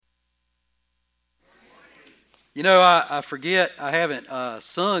You know, I forget, I haven't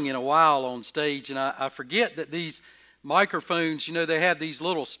sung in a while on stage, and I forget that these microphones, you know, they have these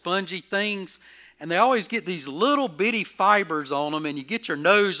little spongy things, and they always get these little bitty fibers on them, and you get your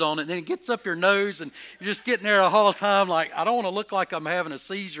nose on it, and then it gets up your nose, and you're just getting there the whole time like, I don't want to look like I'm having a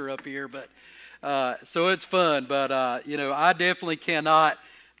seizure up here, but so it's fun. But, you know, I definitely cannot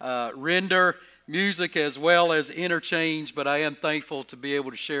render music as well as interchange, but I am thankful to be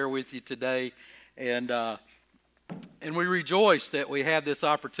able to share with you today, and we rejoice that we have this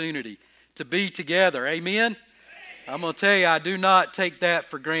opportunity to be together. Amen? I'm going to tell you, I do not take that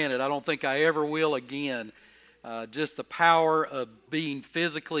for granted. I don't think I ever will again. Just the power of being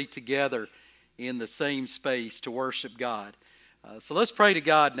physically together in the same space to worship God. So let's pray to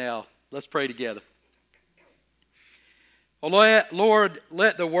God now. Let's pray together. Oh, Lord,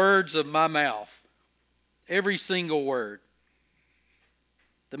 let the words of my mouth, every single word,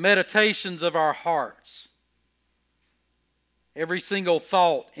 the meditations of our hearts, every single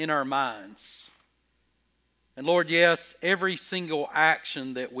thought in our minds, and Lord, yes, every single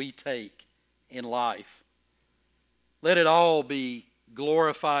action that we take in life, let it all be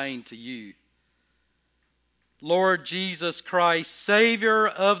glorifying to you. Lord Jesus Christ, Savior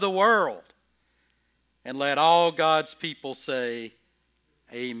of the world, and let all God's people say,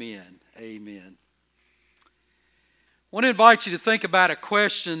 Amen. Amen. I want to invite you to think about a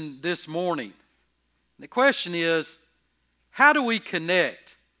question this morning. The question is, how do we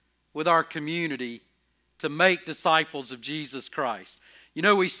connect with our community to make disciples of Jesus Christ? You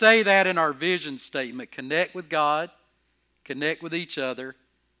know, we say that in our vision statement, connect with God, connect with each other,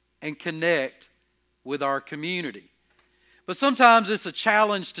 and connect with our community. But sometimes it's a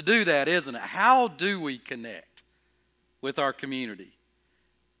challenge to do that, isn't it? How do we connect with our community?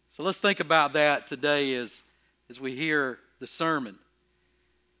 So let's think about that today as we hear the sermon.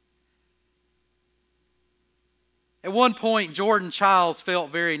 At one point, Jordan Childs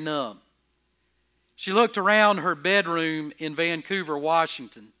felt very numb. She looked around her bedroom in Vancouver,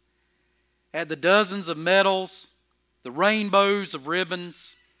 Washington, at the dozens of medals, the rainbows of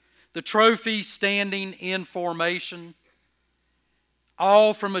ribbons, the trophies standing in formation,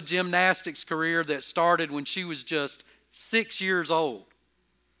 all from a gymnastics career that started when she was just 6 years old.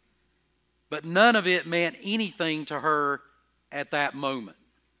 But none of it meant anything to her at that moment.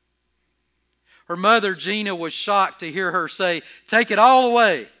 Her mother, Gina, was shocked to hear her say, "Take it all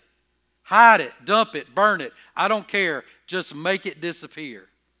away. Hide it, dump it, burn it. I don't care. Just make it disappear."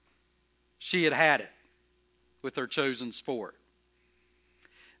 She had it with her chosen sport.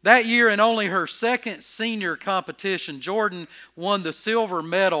 That year, in only her second senior competition, Jordan won the silver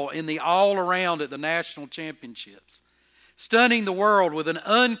medal in the all-around at the national championships, stunning the world with an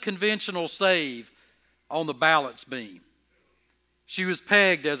unconventional save on the balance beam. She was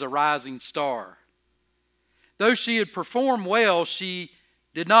pegged as a rising star. Though she had performed well, she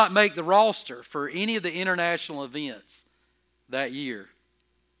did not make the roster for any of the international events that year.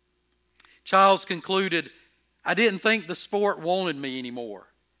 Childs concluded, "I didn't think the sport wanted me anymore,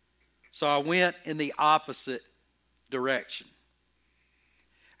 so I went in the opposite direction."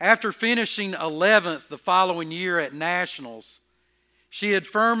 After finishing 11th the following year at nationals, she had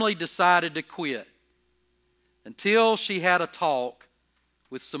firmly decided to quit until she had a talk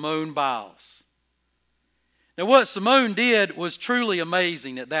with Simone Biles. Now, what Simone did was truly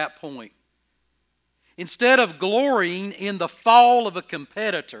amazing at that point. Instead of glorying in the fall of a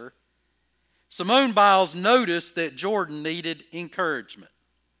competitor, Simone Biles noticed that Jordan needed encouragement.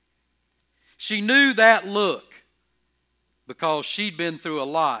 She knew that look because she'd been through a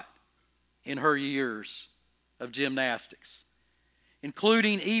lot in her years of gymnastics,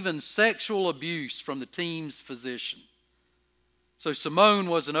 including even sexual abuse from the team's physician. So Simone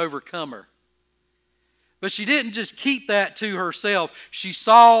was an overcomer. But she didn't just keep that to herself. She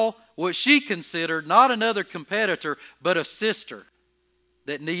saw what she considered not another competitor, but a sister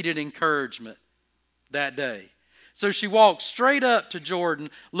that needed encouragement that day. So she walked straight up to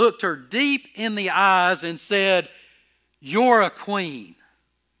Jordan, looked her deep in the eyes, and said, "You're a queen,"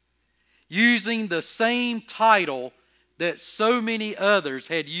 using the same title that so many others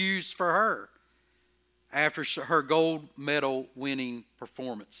had used for her after her gold medal winning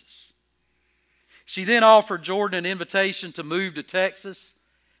performances. She then offered Jordan an invitation to move to Texas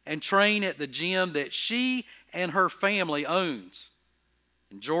and train at the gym that she and her family owns.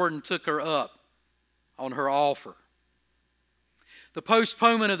 And Jordan took her up on her offer. The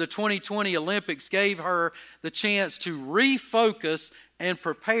postponement of the 2020 Olympics gave her the chance to refocus and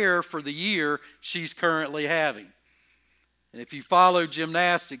prepare for the year she's currently having. And if you follow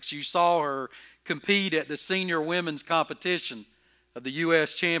gymnastics, you saw her compete at the senior women's competition of the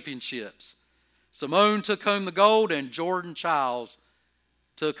U.S. Championships. Simone took home the gold, and Jordan Childs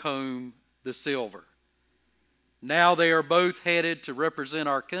took home the silver. Now they are both headed to represent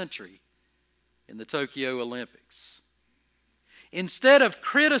our country in the Tokyo Olympics. Instead of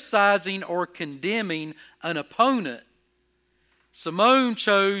criticizing or condemning an opponent, Simone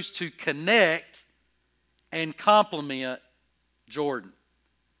chose to connect and compliment Jordan.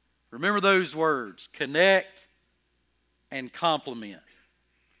 Remember those words, connect and compliment.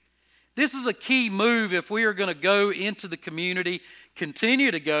 This is a key move if we are going to go into the community,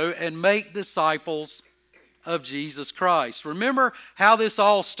 continue to go and make disciples of Jesus Christ. Remember how this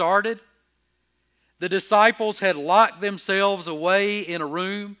all started? The disciples had locked themselves away in a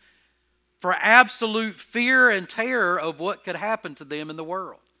room for absolute fear and terror of what could happen to them in the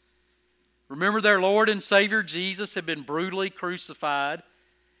world. Remember, their Lord and Savior Jesus had been brutally crucified,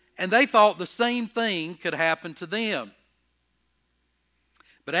 and they thought the same thing could happen to them.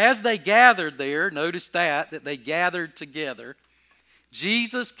 But as they gathered there, notice that they gathered together,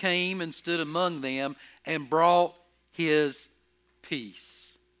 Jesus came and stood among them and brought His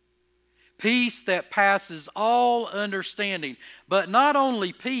peace. Peace that passes all understanding. But not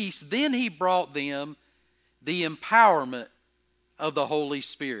only peace, then He brought them the empowerment of the Holy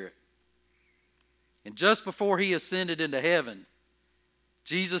Spirit. And just before He ascended into heaven,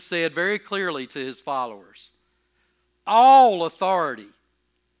 Jesus said very clearly to His followers, all authority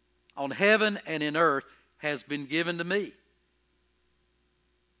on heaven and in earth has been given to me.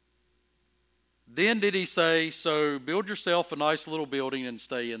 Then did He say, so build yourself a nice little building and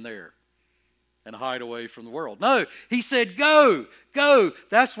stay in there and hide away from the world. No, He said, go, go.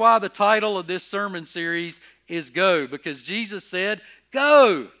 That's why the title of this sermon series is Go, because Jesus said,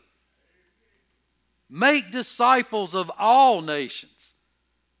 go. Make disciples of all nations,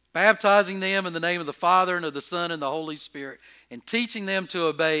 baptizing them in the name of the Father and of the Son and the Holy Spirit, and teaching them to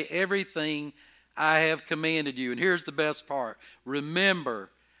obey everything I have commanded you. And here's the best part. Remember,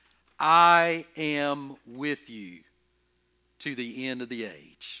 I am with you to the end of the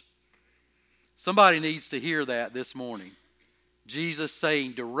age. Somebody needs to hear that this morning. Jesus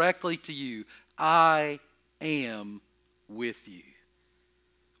saying directly to you, I am with you.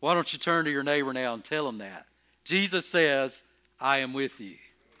 Why don't you turn to your neighbor now and tell him that? Jesus says, I am with you.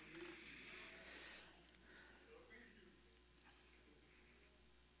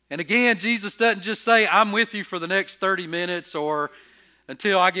 And again, Jesus doesn't just say, I'm with you for the next 30 minutes or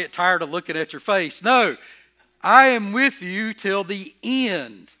until I get tired of looking at your face. No, I am with you till the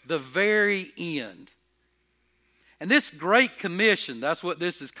end, the very end. And this Great Commission, that's what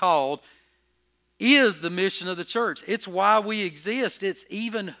this is called, is the mission of the church. It's why we exist. It's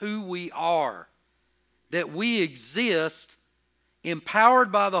even who we are. That we exist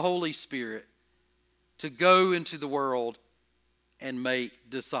empowered by the Holy Spirit to go into the world and make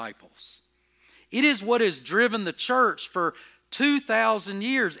disciples. It is what has driven the church for 2,000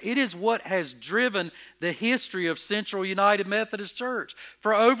 years. It is what has driven the history of Central United Methodist Church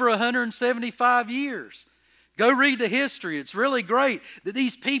for over 175 years. Go read the history. It's really great that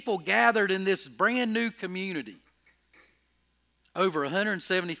these people gathered in this brand new community over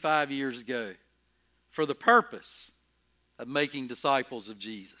 175 years ago for the purpose of making disciples of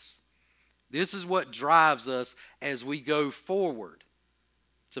Jesus. This is what drives us as we go forward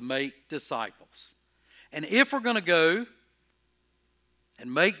to make disciples. And if we're going to go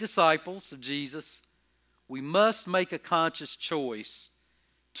and make disciples of Jesus, we must make a conscious choice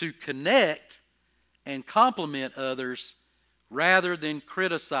to connect and compliment others rather than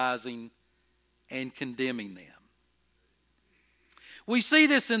criticizing and condemning them. We see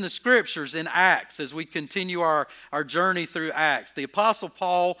this in the Scriptures in Acts as we continue our journey through Acts. The Apostle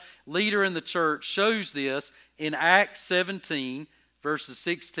Paul, leader in the church, shows this in Acts 17, verses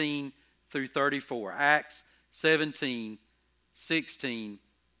 16 through 34. Acts 17, 16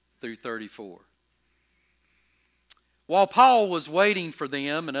 through 34. While Paul was waiting for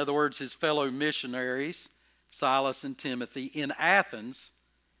them, in other words, his fellow missionaries, Silas and Timothy, in Athens,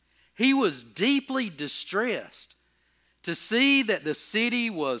 he was deeply distressed to see that the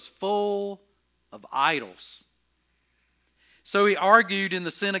city was full of idols. So he argued in the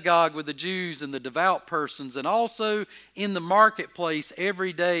synagogue with the Jews and the devout persons, and also in the marketplace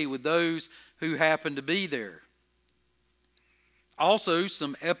every day with those who happened to be there. Also,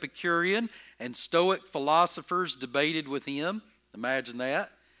 some Epicurean and Stoic philosophers debated with him. Imagine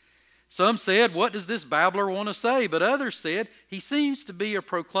that. Some said, what does this babbler want to say? But others said, he seems to be a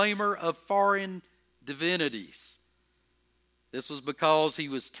proclaimer of foreign divinities. This was because he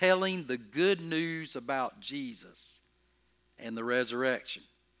was telling the good news about Jesus and the resurrection.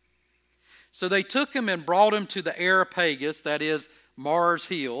 So they took him and brought him to the Areopagus, that is Mars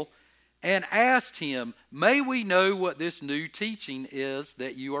Hill, and asked him, "May we know what this new teaching is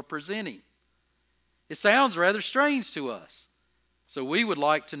that you are presenting? It sounds rather strange to us, so we would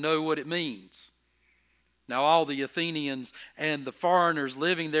like to know what it means." Now all the Athenians and the foreigners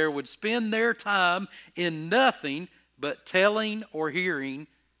living there would spend their time in nothing but telling or hearing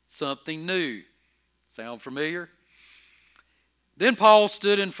something new. Sound familiar? Then Paul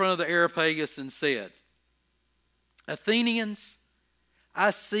stood in front of the Areopagus and said, "Athenians,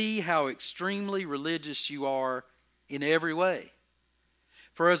 I see how extremely religious you are in every way.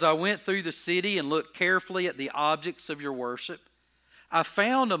 For as I went through the city and looked carefully at the objects of your worship, I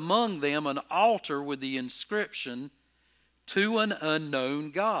found among them an altar with the inscription, 'To an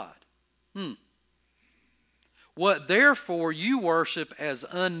unknown God.' What therefore you worship as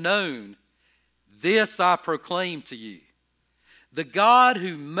unknown, this I proclaim to you. The God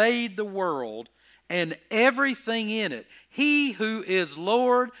who made the world and everything in it, He who is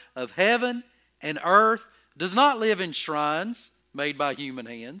Lord of heaven and earth, does not live in shrines made by human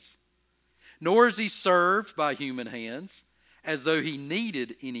hands, nor is He served by human hands, as though He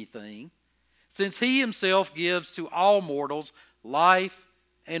needed anything, since He Himself gives to all mortals life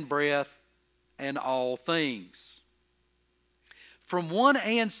and breath and all things. From one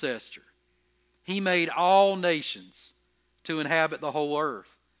ancestor He made all nations to inhabit the whole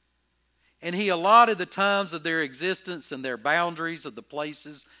earth, and He allotted the times of their existence and their boundaries of the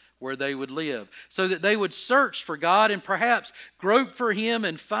places where they would live, so that they would search for God and perhaps grope for Him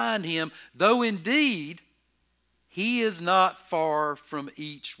and find Him, though indeed He is not far from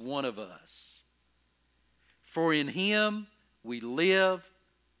each one of us. For in Him we live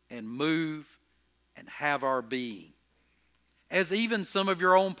and move and have our being. As even some of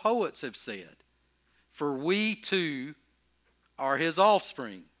your own poets have said, for we too are His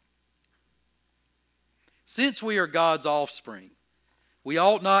offspring. Since we are God's offspring, we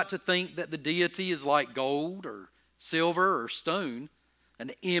ought not to think that the deity is like gold or silver or stone,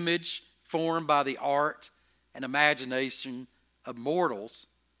 an image formed by the art and imagination of mortals.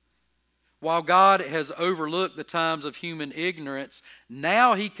 While God has overlooked the times of human ignorance,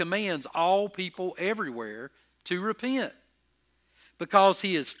 now He commands all people everywhere to repent, because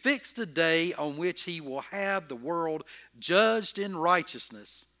He has fixed a day on which He will have the world judged in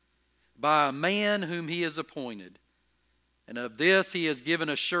righteousness by a man whom He has appointed. And of this He has given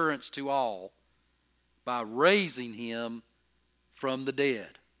assurance to all by raising Him from the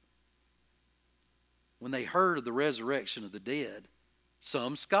dead." When they heard of the resurrection of the dead,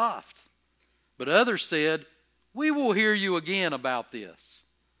 some scoffed, but others said, "We will hear you again about this."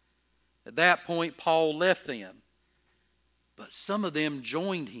 At that point, Paul left them, but some of them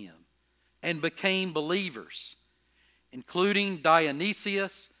joined him and became believers, including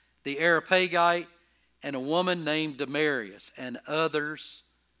Dionysius the Areopagite and a woman named Damaris, and others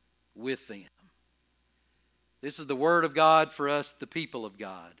with them. This is the word of God for us, the people of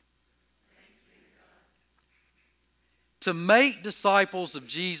God. To make disciples of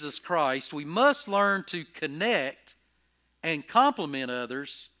Jesus Christ, we must learn to connect and compliment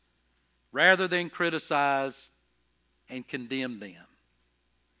others rather than criticize and condemn them.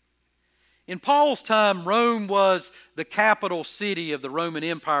 In Paul's time, Rome was the capital city of the Roman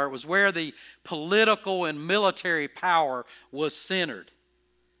Empire. It was where the political and military power was centered.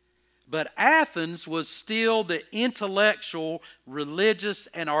 But Athens was still the intellectual, religious,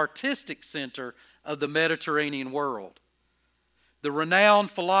 and artistic center of the Mediterranean world. The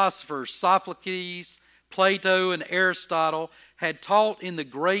renowned philosophers Sophocles, Plato, and Aristotle had taught in the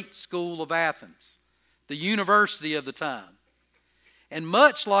great school of Athens, the university of the time. And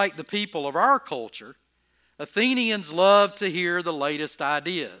much like the people of our culture, Athenians loved to hear the latest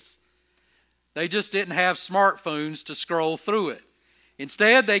ideas. They just didn't have smartphones to scroll through it.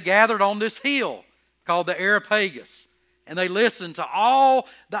 Instead, they gathered on this hill called the Areopagus, and they listened to all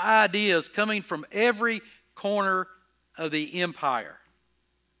the ideas coming from every corner of the empire.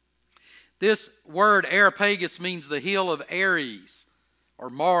 This word Areopagus means the hill of Ares, or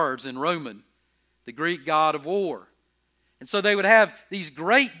Mars in Roman, the Greek god of war. And so they would have these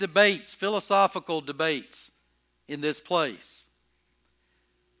great debates, philosophical debates, in this place.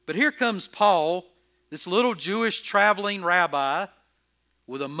 But here comes Paul, this little Jewish traveling rabbi,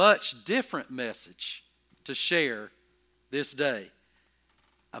 with a much different message to share this day.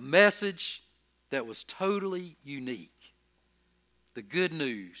 A message that was totally unique. The good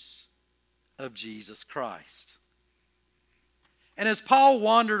news of Jesus Christ. And as Paul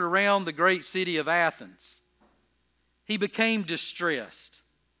wandered around the great city of Athens, he became distressed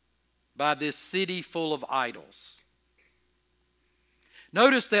by this city full of idols.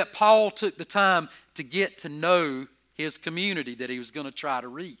 Notice that Paul took the time to get to know his community that he was going to try to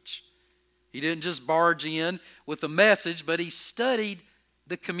reach. He didn't just barge in with a message, but he studied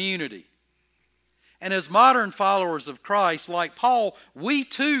the community. And as modern followers of Christ, like Paul, we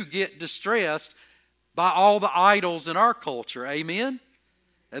too get distressed by all the idols in our culture. Amen?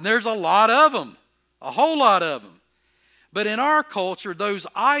 And there's a lot of them, a whole lot of them. But in our culture, those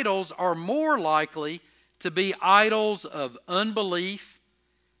idols are more likely to be idols of unbelief,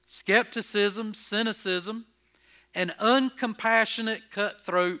 skepticism, cynicism, and uncompassionate,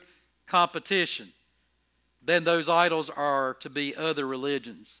 cutthroat competition than those idols are to be other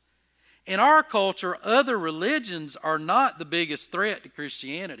religions. In our culture, other religions are not the biggest threat to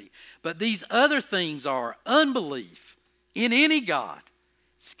Christianity, but these other things are unbelief in any God,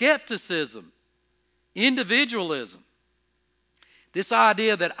 skepticism, individualism, this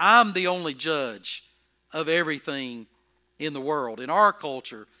idea that I'm the only judge of everything in the world. In our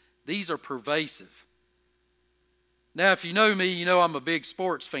culture, these are pervasive. Now, if you know me, you know I'm a big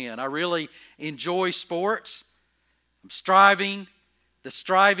sports fan. I really enjoy sports. The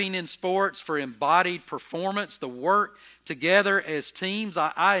striving in sports for embodied performance, the work together as teams,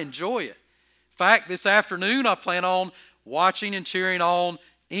 I enjoy it. In fact, this afternoon I plan on watching and cheering on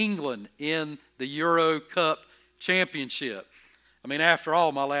England in the Euro Cup Championship. I mean, after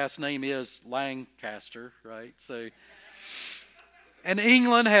all, my last name is Lancaster, right? And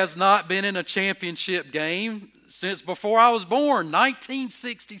England has not been in a championship game since before I was born,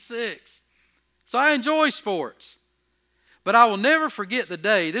 1966. So I enjoy sports. But I will never forget the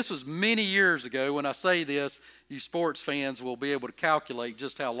day, this was many years ago. When I say this, you sports fans will be able to calculate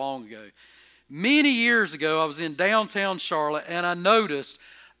just how long ago. Many years ago, I was in downtown Charlotte, and I noticed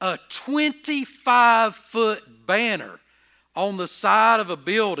a 25-foot banner on the side of a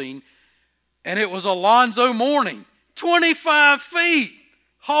building, and it was Alonzo Mourning. 25 feet!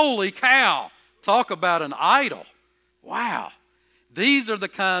 Holy cow! Talk about an idol. Wow. These are the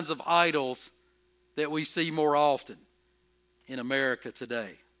kinds of idols that we see more often in America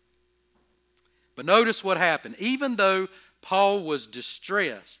today. But notice what happened. Even though Paul was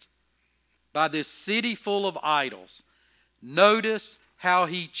distressed by this city full of idols, notice how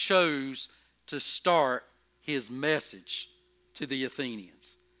he chose to start his message to the Athenians.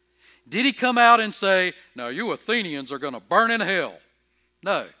 Did he come out and say, "No, you Athenians are going to burn in hell"?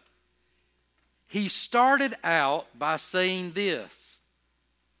 No. He started out by saying this: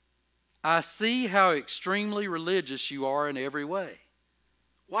 "I see how extremely religious you are in every way."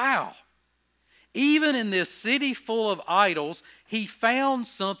 Wow. Even in this city full of idols, he found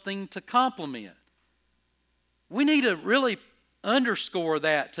something to compliment. We need to really underscore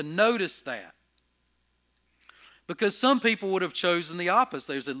that, to notice that. Because some people would have chosen the opposite.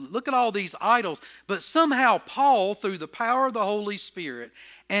 They said, look at all these idols. But somehow Paul, through the power of the Holy Spirit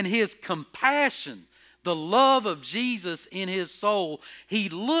and his compassion, the love of Jesus in his soul, he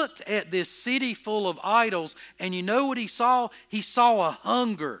looked at this city full of idols, and you know what he saw? He saw a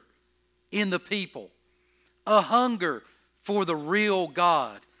hunger in the people. A hunger for the real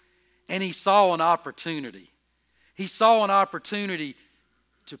God. And he saw an opportunity. He saw an opportunity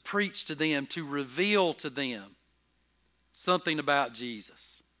to preach to them, to reveal to them something about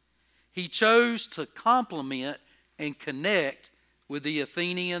Jesus. He chose to compliment and connect with the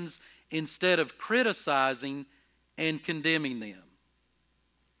Athenians instead of criticizing and condemning them.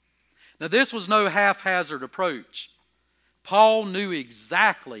 Now, this was no haphazard approach. Paul knew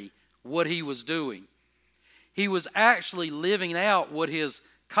exactly what he was doing. He was actually living out what his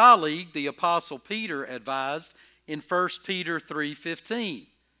colleague, the Apostle Peter, advised in 1 Peter 3:15,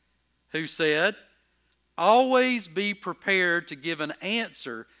 who said, "Always be prepared to give an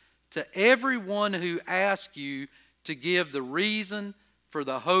answer to everyone who asks you to give the reason for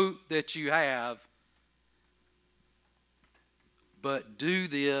the hope that you have, but do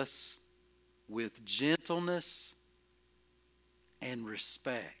this with gentleness and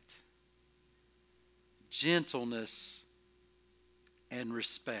respect." Gentleness and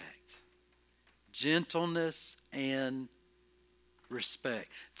respect. Gentleness and respect.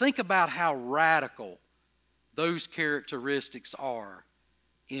 Think about how radical those characteristics are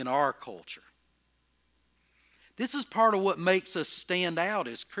in our culture. This is part of what makes us stand out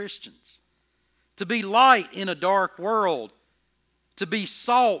as Christians. To be light in a dark world. To be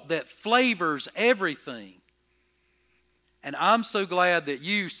salt that flavors everything. And I'm so glad that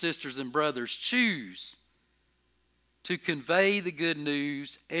you, sisters and brothers, choose to convey the good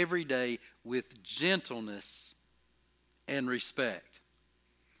news every day with gentleness and respect.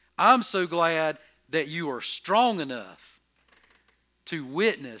 I'm so glad that you are strong enough to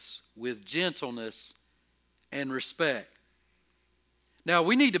witness with gentleness and respect. Now,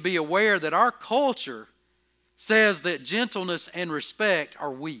 we need to be aware that our culture says that gentleness and respect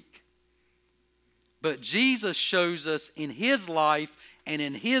are weak. But Jesus shows us in His life and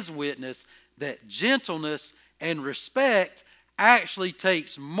in His witness that gentleness and respect actually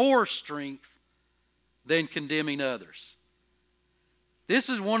takes more strength than condemning others. This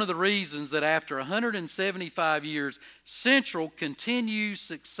is one of the reasons that after 175 years, Central continues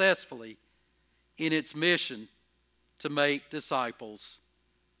successfully in its mission to make disciples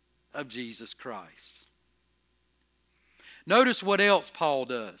of Jesus Christ. Notice what else Paul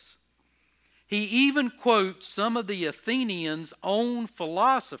does. He even quotes some of the Athenians' own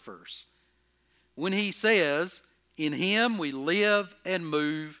philosophers when he says, "In Him we live and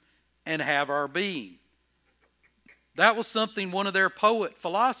move and have our being." That was something one of their poet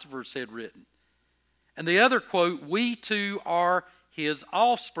philosophers had written. And the other quote, "We too are His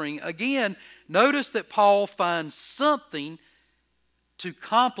offspring." Again, notice that Paul finds something to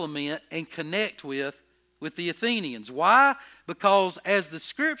complement and connect with the Athenians. Why? Because as the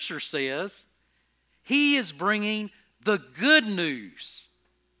Scripture says, he is bringing the good news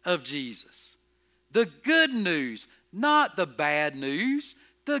of Jesus. The good news, not the bad news,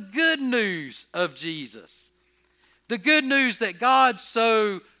 the good news of Jesus. The good news that God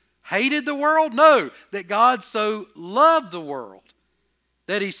so hated the world? No, that God so loved the world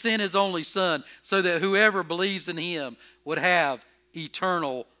that He sent His only Son so that whoever believes in Him would have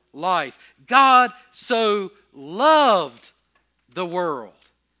eternal life. God so loved the world.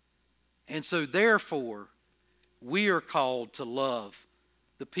 And so therefore, we are called to love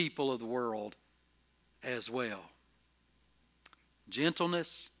the people of the world as well.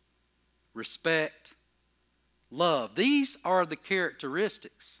 Gentleness, respect, love. These are the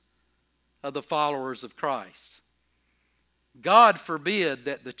characteristics of the followers of Christ. God forbid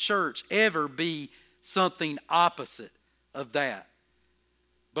that the church ever be something opposite of that.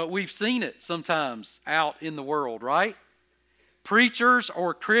 But we've seen it sometimes out in the world, right? Preachers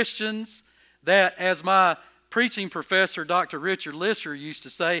or Christians that, as my preaching professor, Dr. Richard Lister, used to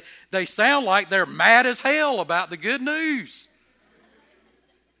say, they sound like they're mad as hell about the good news.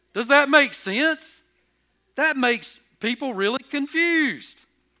 Does that make sense? That makes people really confused.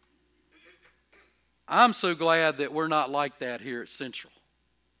 I'm so glad that we're not like that here at Central.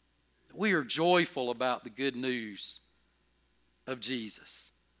 We are joyful about the good news of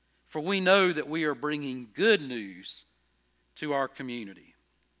Jesus. For we know that we are bringing good news to our community.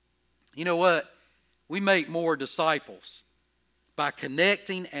 You know what? We make more disciples by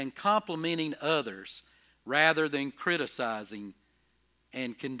connecting and complimenting others rather than criticizing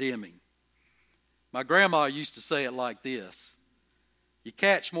and condemning. My grandma used to say it like this: you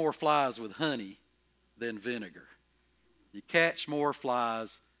catch more flies with honey than vinegar. You catch more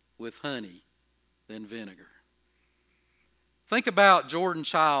flies with honey than vinegar. Think about Jordan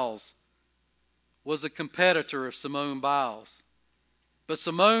Childs was a competitor of Simone Biles. But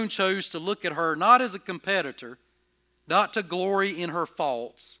Simone chose to look at her not as a competitor, not to glory in her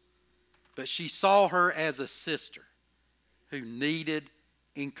faults, but she saw her as a sister who needed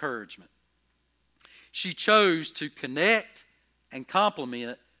encouragement. She chose to connect and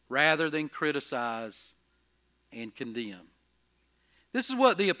compliment rather than criticize and condemn. This is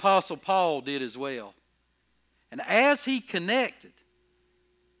what the Apostle Paul did as well. And as he connected,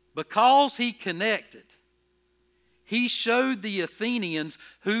 because he connected, he showed the Athenians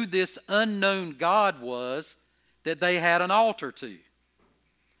who this unknown God was that they had an altar to.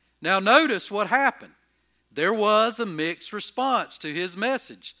 Now notice what happened. There was a mixed response to his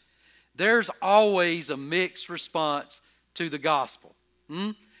message. There's always a mixed response to the gospel.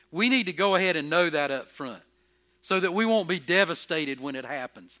 We need to go ahead and know that up front so that we won't be devastated when it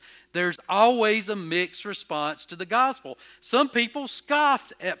happens. There's always a mixed response to the gospel. Some people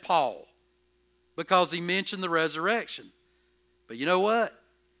scoffed at Paul because he mentioned the resurrection. But you know what?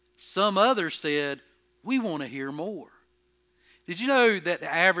 Some others said, we want to hear more. Did you know that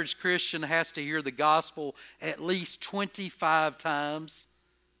the average Christian has to hear the gospel at least 25 times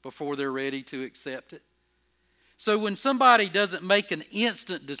before they're ready to accept it? So when somebody doesn't make an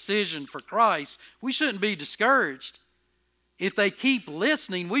instant decision for Christ, we shouldn't be discouraged. If they keep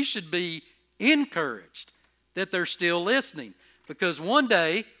listening, we should be encouraged that they're still listening, because one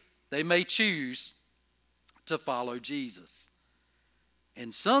day they may choose to follow Jesus.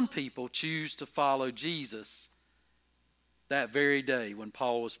 And some people choose to follow Jesus that very day when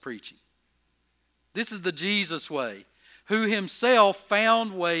Paul was preaching. This is the Jesus way, who himself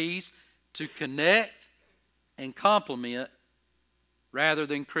found ways to connect and compliment rather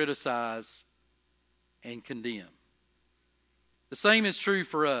than criticize and condemn. The same is true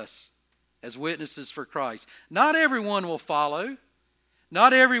for us as witnesses for Christ. Not everyone will follow.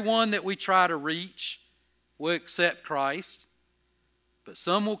 Not everyone that we try to reach will accept Christ. But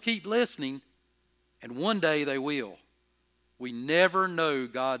some will keep listening And one day they will. We never know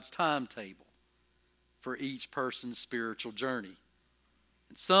God's timetable for each person's spiritual journey.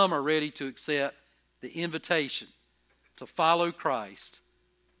 And some are ready to accept the invitation to follow Christ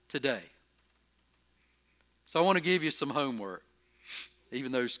today. So I want to give you some homework,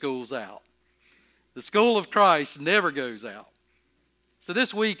 even though school's out. The school of Christ never goes out. So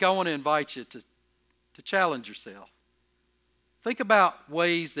this week I want to invite you to challenge yourself. Think about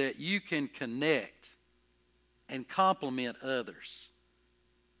ways that you can connect and compliment others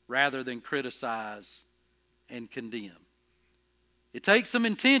rather than criticize and condemn. It takes some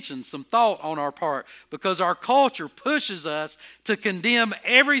intention, some thought on our part, because our culture pushes us to condemn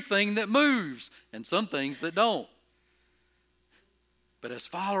everything that moves and some things that don't. But as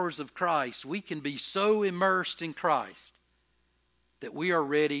followers of Christ, we can be so immersed in Christ that we are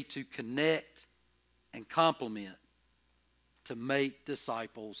ready to connect and compliment to make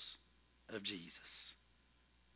disciples of Jesus.